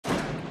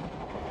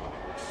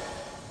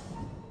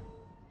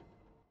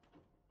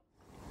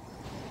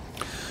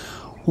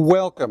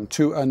Welcome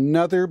to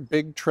another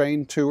big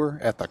train tour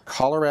at the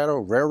Colorado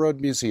Railroad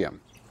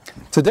Museum.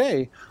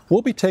 Today,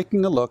 we'll be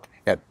taking a look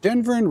at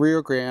Denver and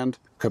Rio Grande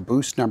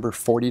Caboose number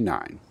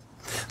 49.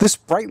 This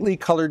brightly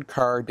colored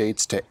car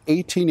dates to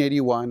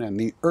 1881 and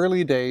the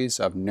early days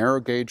of narrow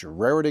gauge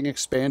railroading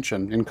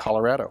expansion in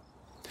Colorado.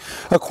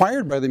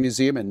 Acquired by the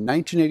museum in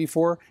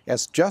 1984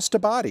 as just a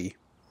body,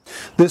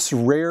 this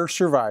rare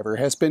survivor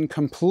has been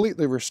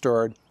completely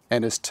restored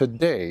and is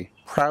today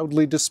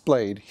proudly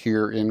displayed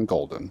here in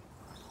Golden.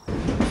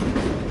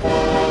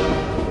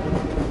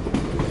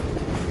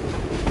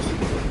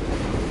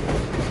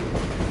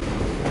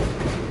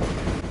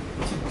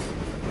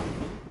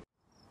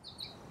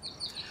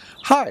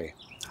 Hi,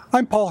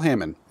 I'm Paul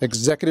Hammond,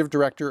 Executive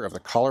Director of the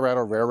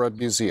Colorado Railroad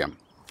Museum.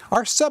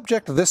 Our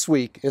subject this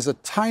week is a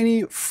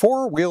tiny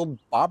four-wheeled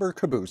bobber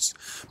caboose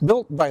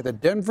built by the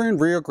Denver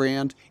and Rio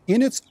Grande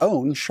in its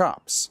own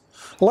shops.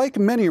 Like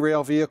many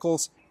rail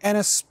vehicles, and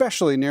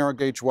especially narrow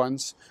gauge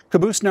ones,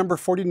 Caboose number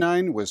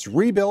 49 was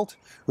rebuilt,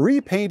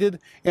 repainted,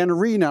 and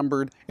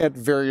renumbered at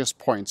various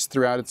points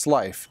throughout its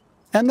life,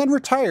 and then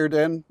retired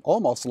and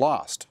almost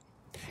lost.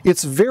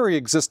 Its very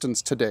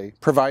existence today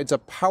provides a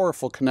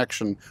powerful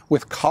connection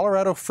with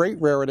Colorado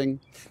freight railroading,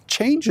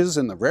 changes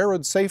in the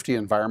railroad safety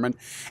environment,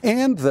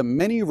 and the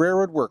many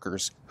railroad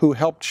workers who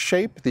helped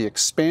shape the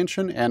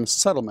expansion and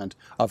settlement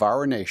of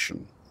our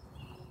nation.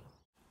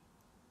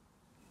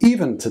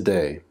 Even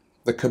today,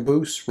 the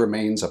caboose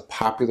remains a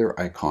popular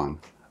icon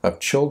of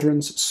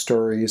children's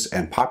stories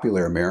and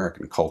popular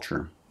American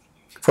culture.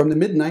 From the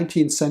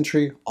mid-19th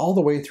century all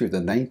the way through the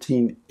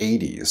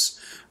 1980s,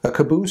 a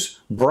caboose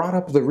brought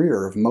up the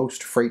rear of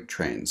most freight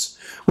trains,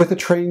 with a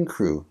train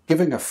crew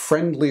giving a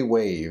friendly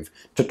wave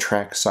to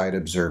trackside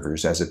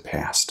observers as it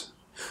passed.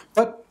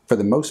 But for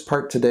the most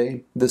part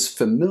today, this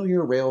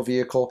familiar rail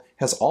vehicle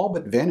has all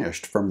but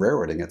vanished from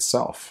railroading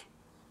itself.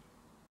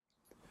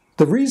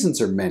 The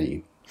reasons are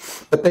many,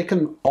 but they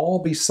can all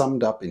be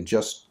summed up in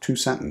just two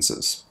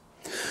sentences.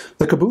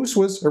 The caboose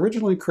was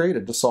originally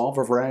created to solve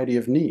a variety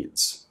of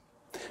needs.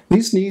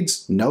 These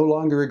needs no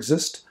longer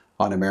exist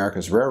on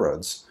America's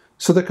railroads,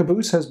 so the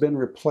caboose has been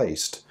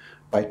replaced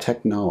by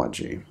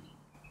technology.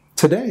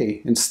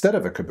 Today, instead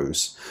of a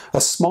caboose,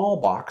 a small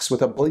box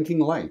with a blinking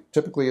light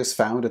typically is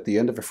found at the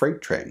end of a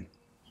freight train.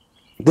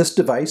 This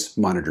device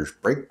monitors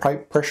brake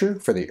pipe pressure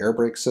for the air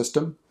brake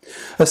system,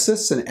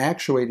 assists in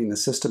actuating the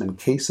system in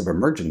case of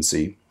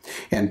emergency,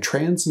 and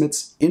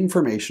transmits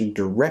information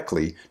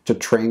directly to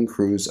train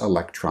crews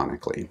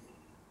electronically.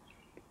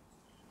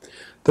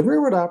 The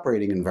railroad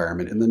operating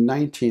environment in the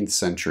 19th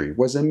century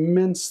was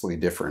immensely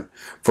different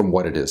from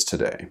what it is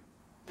today.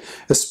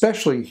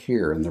 Especially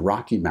here in the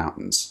Rocky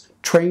Mountains,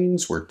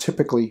 trains were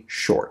typically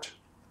short.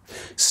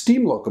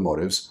 Steam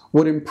locomotives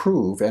would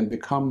improve and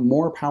become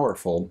more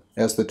powerful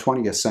as the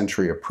 20th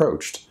century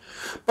approached,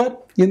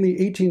 but in the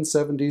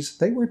 1870s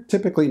they were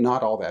typically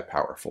not all that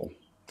powerful.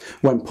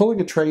 When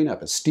pulling a train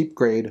up a steep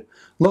grade,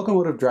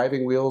 locomotive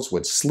driving wheels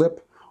would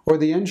slip, or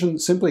the engine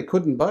simply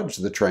couldn't budge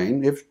the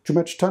train if too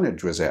much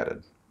tonnage was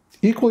added.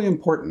 Equally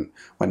important,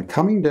 when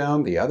coming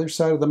down the other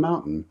side of the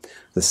mountain,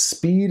 the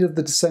speed of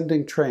the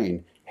descending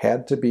train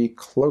had to be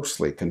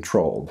closely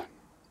controlled.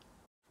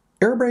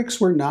 Air brakes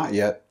were not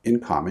yet in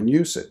common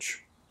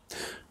usage,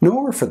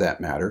 nor, for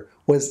that matter,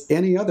 was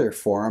any other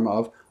form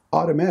of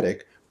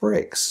automatic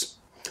brakes.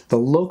 The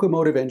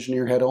locomotive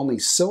engineer had only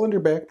cylinder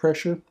back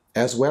pressure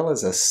as well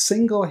as a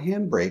single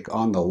handbrake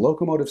on the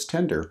locomotive's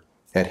tender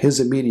at his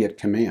immediate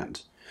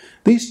command.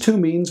 These two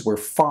means were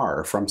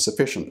far from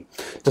sufficient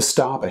to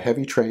stop a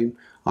heavy train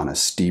on a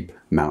steep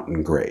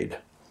mountain grade.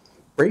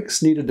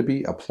 Brakes needed to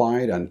be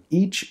applied on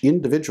each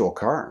individual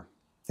car,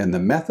 and the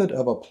method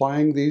of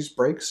applying these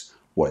brakes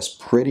was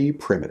pretty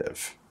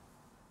primitive.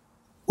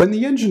 When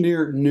the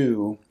engineer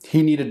knew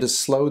he needed to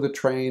slow the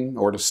train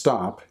or to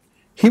stop,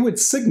 he would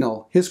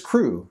signal his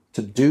crew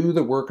to do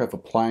the work of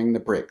applying the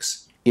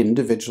brakes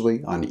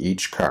individually on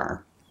each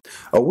car.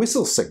 A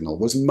whistle signal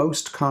was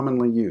most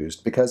commonly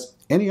used because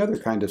any other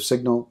kind of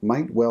signal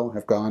might well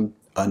have gone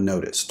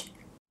unnoticed.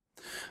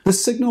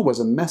 This signal was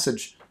a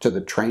message to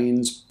the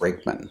train's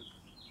brakeman.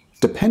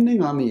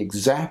 Depending on the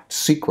exact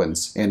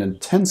sequence and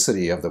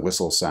intensity of the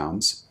whistle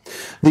sounds,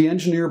 the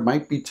engineer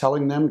might be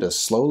telling them to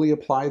slowly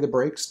apply the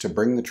brakes to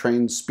bring the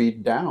train's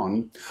speed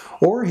down,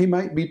 or he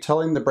might be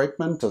telling the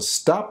brakeman to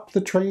stop the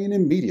train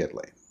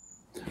immediately.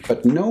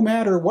 But no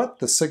matter what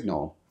the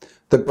signal,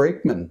 the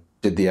brakeman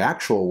did the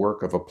actual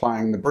work of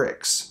applying the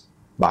brakes,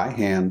 by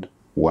hand,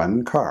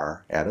 one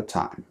car at a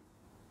time.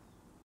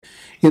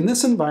 In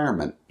this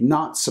environment,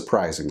 not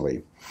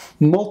surprisingly,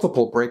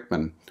 multiple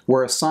brakemen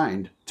were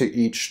assigned to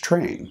each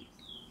train.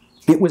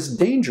 It was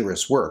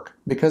dangerous work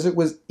because it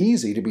was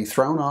easy to be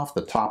thrown off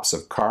the tops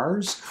of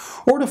cars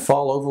or to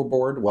fall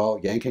overboard while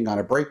yanking on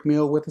a brake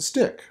wheel with a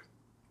stick.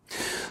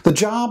 The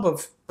job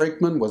of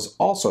brakeman was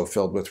also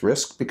filled with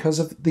risk because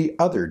of the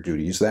other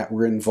duties that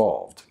were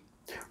involved.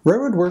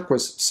 Railroad work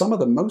was some of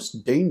the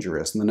most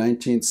dangerous in the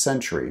 19th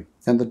century,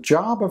 and the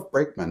job of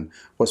brakeman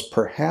was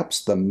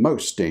perhaps the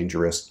most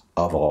dangerous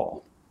of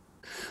all.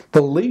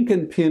 The link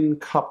and pin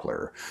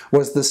coupler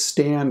was the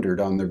standard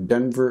on the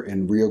Denver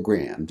and Rio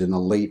Grande in the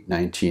late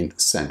 19th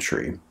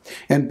century,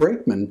 and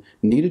brakemen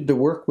needed to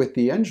work with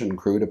the engine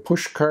crew to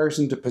push cars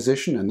into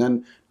position and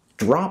then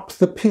drop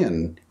the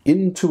pin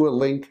into a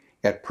link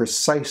at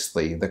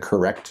precisely the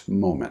correct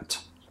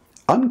moment.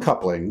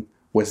 Uncoupling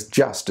was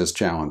just as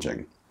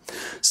challenging.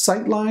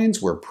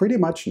 Sightlines were pretty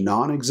much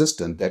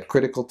non-existent at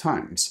critical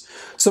times,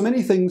 so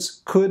many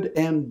things could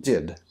and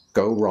did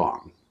go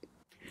wrong.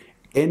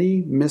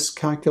 Any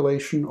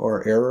miscalculation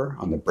or error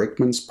on the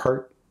brakeman's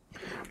part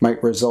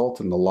might result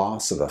in the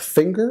loss of a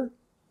finger,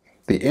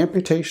 the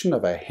amputation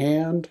of a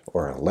hand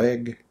or a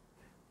leg,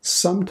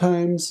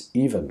 sometimes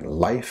even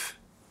life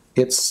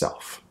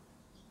itself.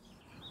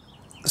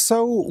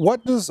 So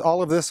what does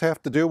all of this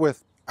have to do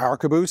with our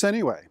caboose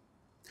anyway?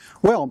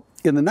 Well,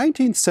 in the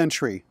 19th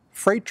century,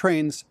 freight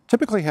trains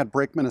typically had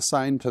brakemen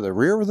assigned to the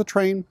rear of the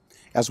train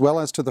as well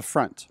as to the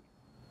front.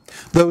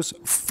 Those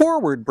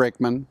forward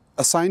brakemen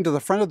assigned to the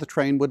front of the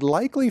train would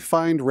likely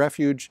find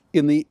refuge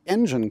in the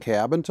engine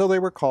cab until they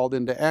were called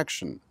into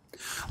action.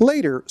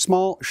 Later,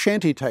 small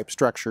shanty-type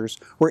structures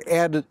were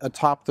added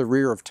atop the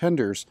rear of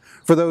tenders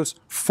for those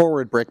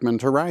forward brakemen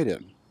to ride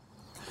in.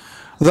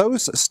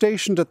 Those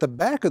stationed at the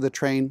back of the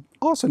train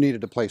also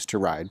needed a place to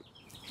ride,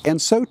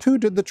 and so too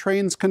did the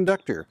train's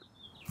conductor.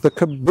 The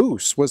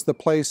caboose was the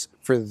place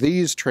for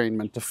these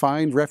trainmen to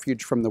find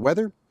refuge from the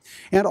weather,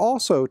 and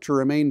also to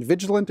remain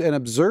vigilant and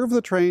observe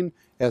the train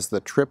as the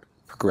trip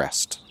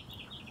progressed.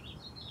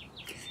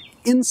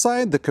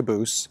 Inside the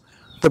caboose,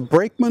 the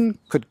brakeman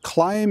could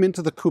climb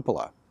into the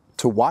cupola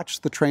to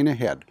watch the train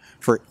ahead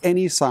for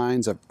any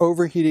signs of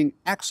overheating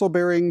axle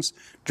bearings,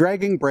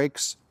 dragging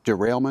brakes,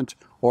 derailment,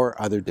 or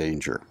other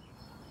danger.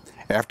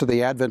 After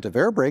the advent of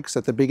air brakes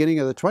at the beginning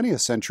of the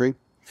 20th century,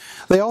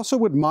 they also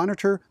would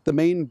monitor the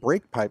main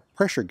brake pipe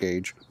pressure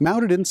gauge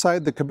mounted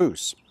inside the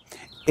caboose.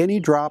 Any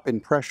drop in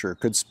pressure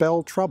could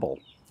spell trouble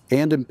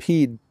and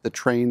impede the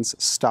train's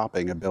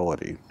stopping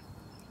ability.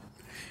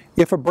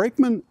 If a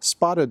brakeman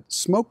spotted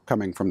smoke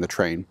coming from the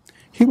train,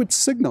 he would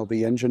signal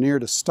the engineer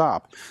to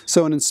stop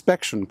so an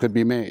inspection could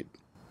be made.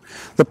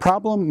 The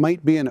problem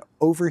might be an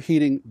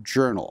overheating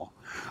journal,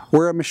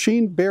 where a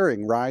machine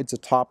bearing rides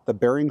atop the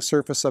bearing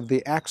surface of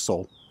the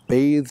axle,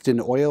 bathed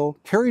in oil,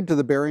 carried to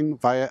the bearing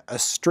via a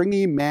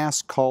stringy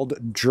mass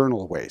called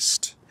journal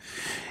waste.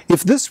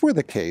 If this were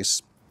the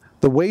case,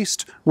 the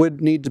waste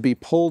would need to be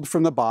pulled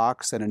from the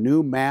box and a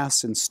new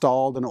mass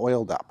installed and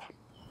oiled up.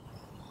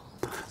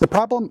 The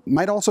problem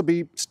might also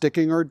be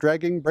sticking or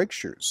dragging brake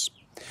shoes.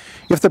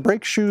 If the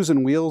brake shoes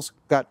and wheels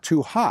got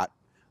too hot,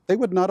 they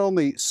would not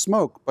only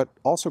smoke, but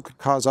also could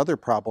cause other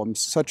problems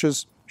such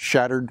as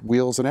shattered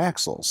wheels and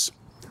axles.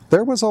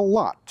 There was a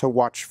lot to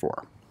watch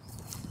for.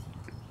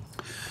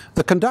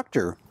 The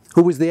conductor,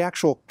 who was the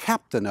actual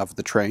captain of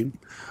the train,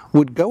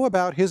 would go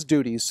about his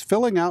duties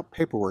filling out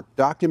paperwork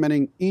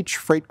documenting each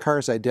freight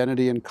car's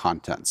identity and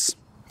contents.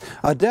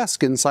 A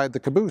desk inside the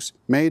caboose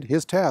made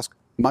his task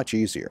much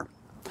easier.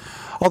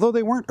 Although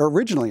they weren't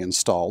originally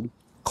installed,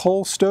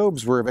 coal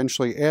stoves were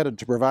eventually added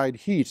to provide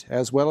heat,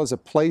 as well as a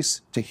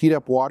place to heat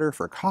up water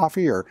for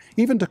coffee or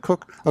even to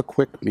cook a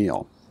quick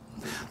meal.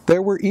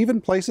 There were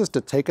even places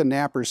to take a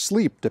nap or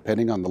sleep,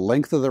 depending on the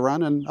length of the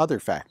run and other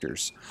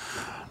factors.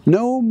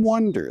 No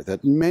wonder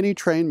that many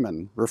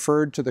trainmen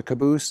referred to the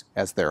caboose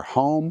as their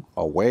home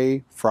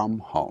away from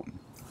home.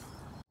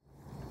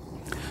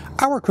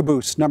 Our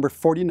caboose, number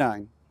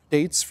 49,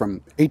 dates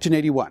from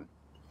 1881.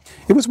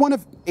 It was one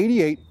of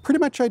 88 pretty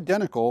much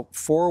identical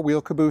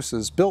four-wheel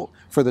cabooses built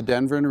for the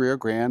Denver and Rio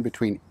Grande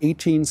between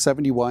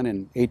 1871 and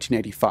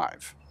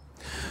 1885.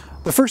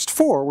 The first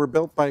four were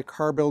built by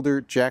car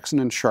builder Jackson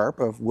and Sharp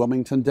of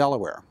Wilmington,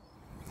 Delaware.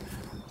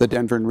 The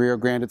Denver and Rio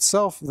Grande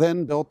itself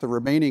then built the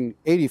remaining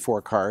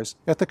 84 cars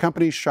at the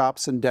company's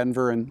shops in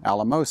Denver and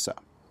Alamosa.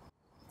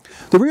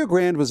 The Rio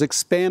Grande was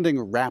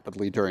expanding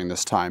rapidly during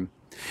this time,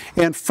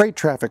 and freight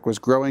traffic was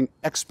growing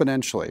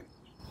exponentially.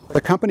 The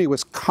company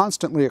was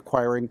constantly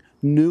acquiring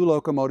new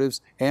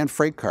locomotives and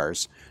freight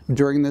cars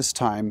during this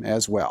time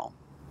as well.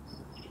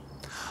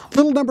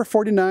 Little number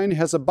 49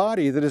 has a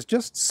body that is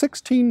just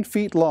 16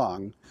 feet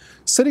long,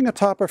 sitting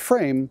atop a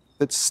frame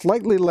that's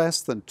slightly less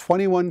than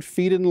 21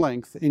 feet in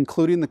length,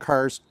 including the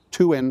car's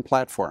two end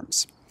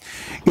platforms.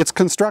 It's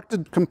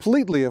constructed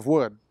completely of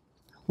wood,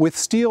 with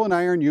steel and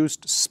iron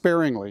used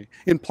sparingly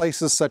in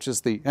places such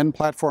as the end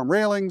platform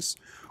railings,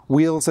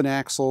 wheels and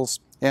axles,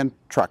 and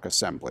truck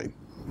assembly.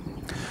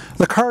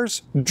 The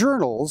car's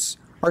journals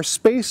are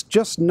spaced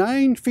just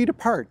 9 feet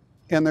apart,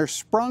 and they're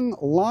sprung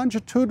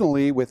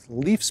longitudinally with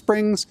leaf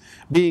springs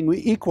being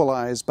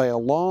equalized by a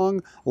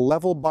long,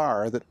 level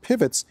bar that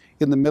pivots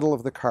in the middle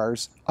of the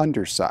car's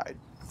underside.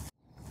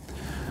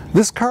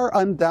 This car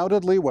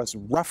undoubtedly was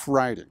rough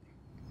riding,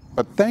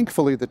 but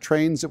thankfully the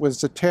trains it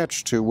was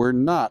attached to were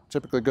not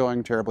typically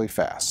going terribly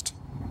fast.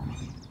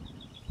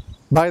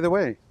 By the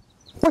way,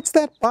 what's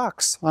that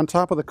box on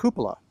top of the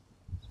cupola?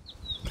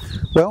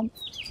 Well,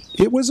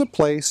 it was a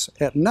place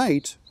at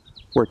night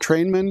where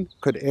trainmen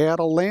could add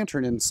a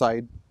lantern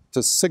inside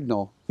to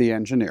signal the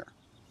engineer.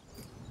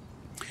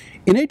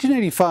 In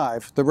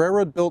 1885, the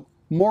railroad built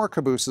more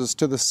cabooses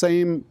to the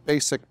same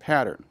basic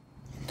pattern.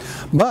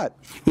 But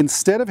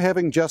instead of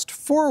having just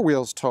 4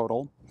 wheels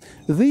total,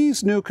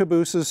 these new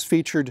cabooses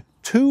featured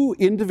 2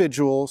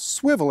 individual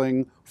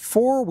swiveling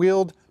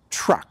 4-wheeled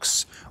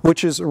trucks,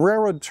 which is a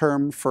railroad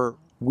term for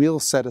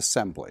wheel set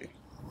assembly.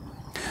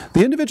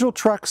 The individual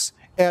trucks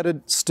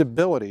added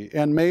stability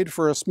and made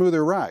for a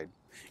smoother ride,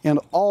 and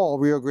all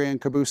Rio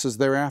Grande cabooses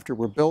thereafter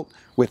were built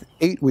with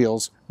 8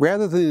 wheels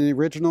rather than the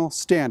original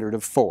standard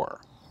of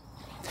 4.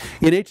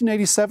 In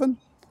 1887,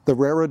 the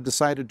railroad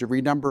decided to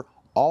renumber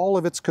all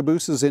of its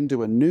cabooses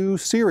into a new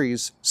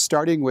series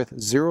starting with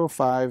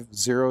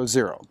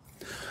 0500.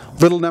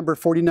 Little number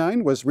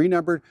 49 was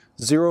renumbered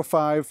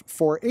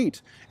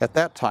 0548 at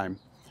that time,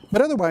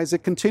 but otherwise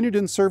it continued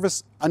in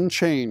service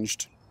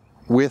unchanged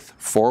with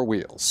 4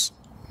 wheels.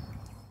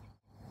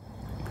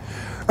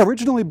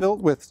 Originally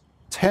built with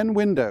 10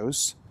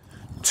 windows,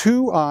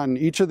 2 on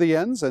each of the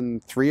ends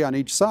and 3 on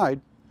each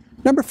side,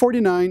 number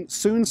 49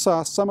 soon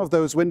saw some of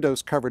those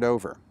windows covered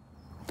over.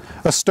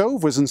 A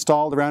stove was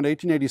installed around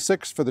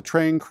 1886 for the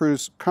train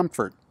crew's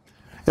comfort.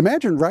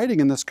 Imagine riding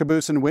in this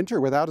caboose in winter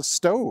without a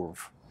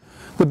stove.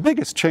 The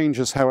biggest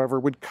changes, however,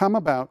 would come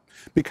about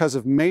because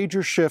of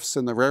major shifts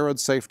in the railroad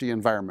safety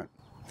environment.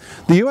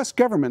 The U.S.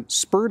 government,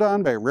 spurred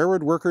on by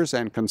railroad workers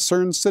and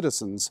concerned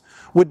citizens,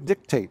 would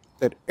dictate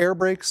that air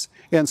brakes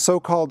and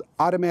so-called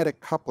automatic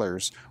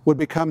couplers would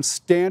become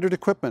standard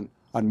equipment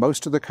on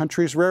most of the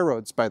country's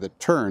railroads by the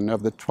turn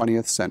of the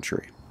 20th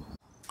century.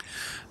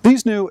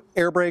 These new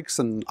air brakes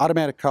and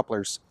automatic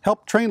couplers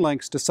helped train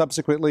lengths to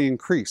subsequently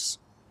increase.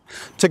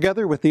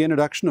 Together with the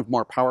introduction of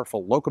more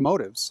powerful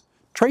locomotives,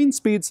 train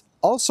speeds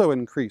also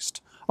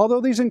increased,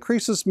 although these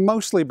increases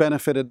mostly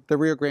benefited the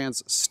Rio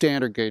Grande's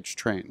standard gauge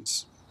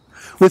trains.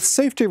 With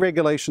safety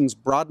regulations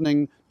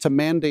broadening to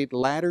mandate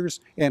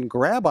ladders and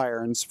grab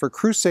irons for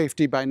crew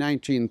safety by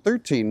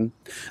 1913,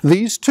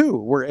 these too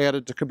were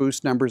added to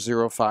caboose number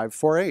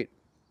 0548.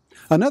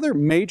 Another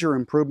major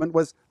improvement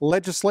was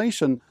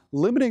legislation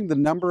limiting the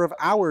number of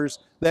hours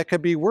that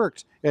could be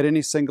worked at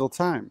any single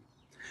time.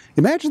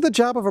 Imagine the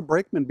job of a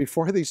brakeman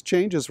before these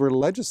changes were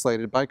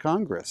legislated by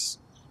Congress.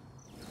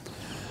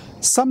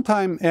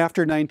 Sometime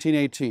after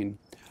 1918,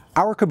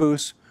 our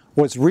caboose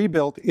was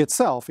rebuilt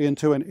itself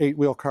into an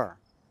 8-wheel car.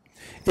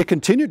 It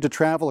continued to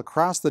travel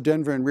across the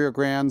Denver and Rio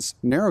Grande's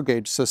narrow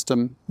gauge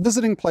system,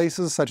 visiting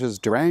places such as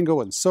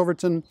Durango and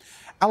Silverton,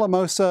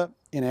 Alamosa,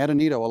 and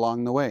Adanito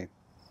along the way.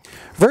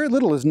 Very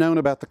little is known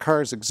about the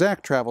car's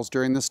exact travels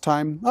during this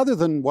time, other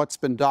than what's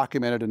been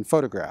documented in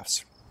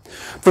photographs.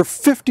 For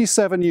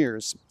 57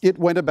 years, it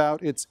went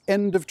about its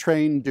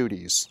end-of-train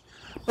duties.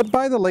 But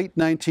by the late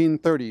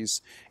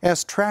 1930s,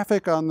 as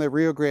traffic on the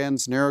Rio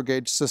Grande's narrow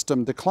gauge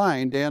system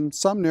declined and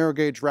some narrow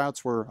gauge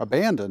routes were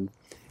abandoned,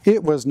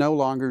 it was no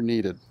longer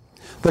needed.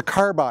 The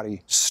car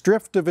body,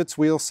 stripped of its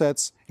wheel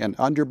sets and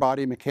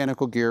underbody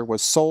mechanical gear,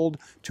 was sold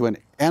to an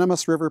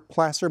Animas River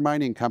placer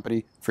mining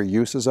company for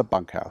use as a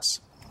bunkhouse.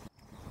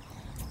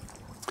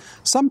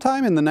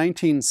 Sometime in the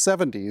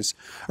 1970s,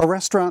 a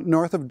restaurant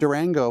north of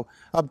Durango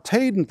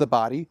obtained the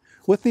body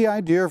with the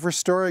idea of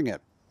restoring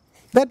it.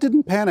 That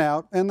didn't pan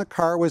out, and the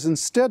car was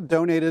instead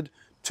donated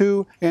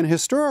to an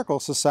historical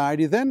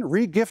society, then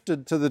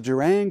re-gifted to the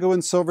Durango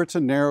and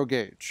Silverton narrow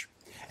gauge.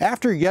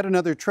 After yet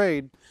another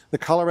trade, the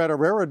Colorado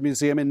Railroad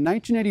Museum in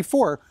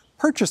 1984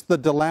 purchased the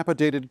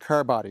dilapidated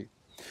car body.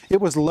 It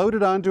was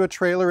loaded onto a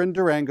trailer in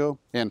Durango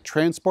and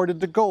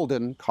transported to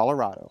Golden,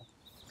 Colorado.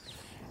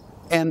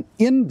 An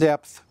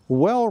in-depth,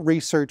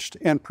 well-researched,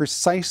 and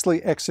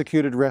precisely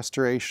executed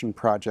restoration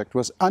project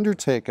was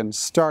undertaken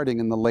starting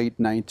in the late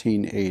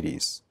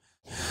 1980s.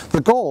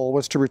 The goal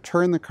was to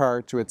return the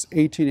car to its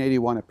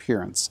 1881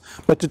 appearance,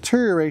 but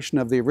deterioration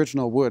of the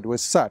original wood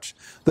was such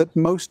that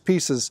most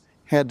pieces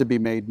had to be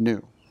made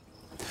new.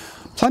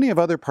 Plenty of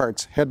other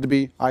parts had to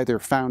be either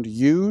found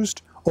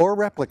used or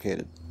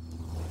replicated.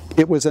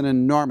 It was an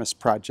enormous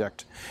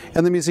project,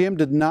 and the museum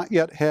did not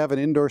yet have an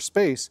indoor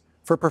space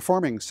for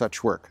performing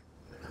such work.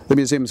 The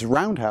museum's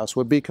roundhouse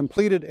would be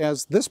completed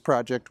as this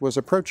project was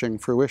approaching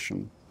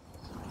fruition.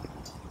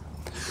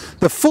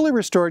 The fully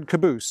restored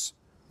caboose,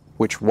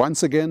 which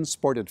once again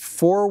sported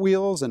 4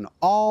 wheels and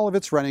all of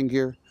its running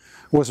gear,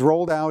 was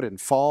rolled out in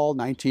fall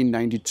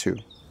 1992.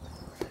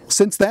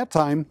 Since that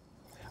time,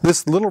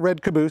 this little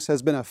red caboose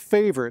has been a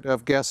favorite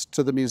of guests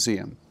to the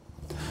museum.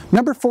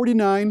 Number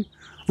 49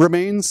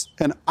 remains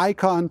an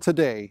icon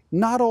today,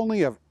 not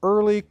only of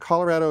early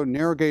Colorado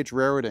narrow gauge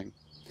railroading,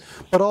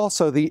 but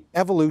also the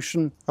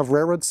evolution of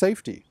railroad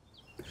safety.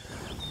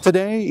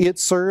 Today, it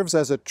serves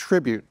as a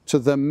tribute to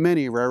the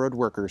many railroad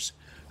workers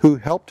who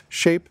helped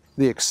shape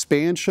the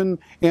expansion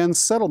and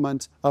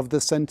settlement of the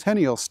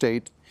Centennial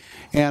State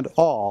and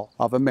all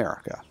of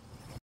America.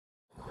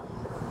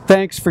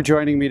 Thanks for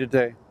joining me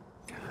today.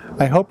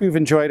 I hope you've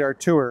enjoyed our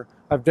tour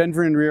of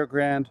Denver and Rio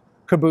Grande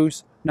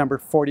caboose number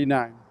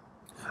 49.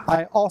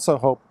 I also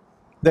hope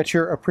that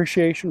your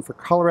appreciation for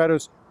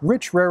Colorado's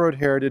rich railroad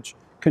heritage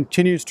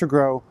continues to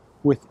grow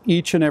with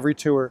each and every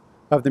tour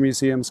of the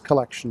museum's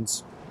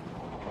collections.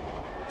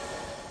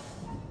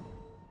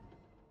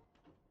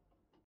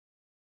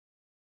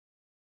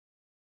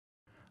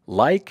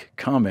 Like,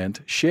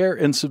 comment, share,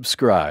 and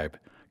subscribe.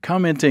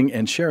 Commenting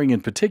and sharing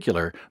in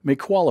particular may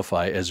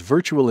qualify as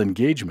virtual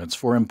engagements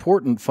for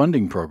important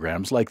funding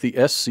programs like the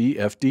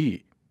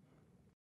SCFD.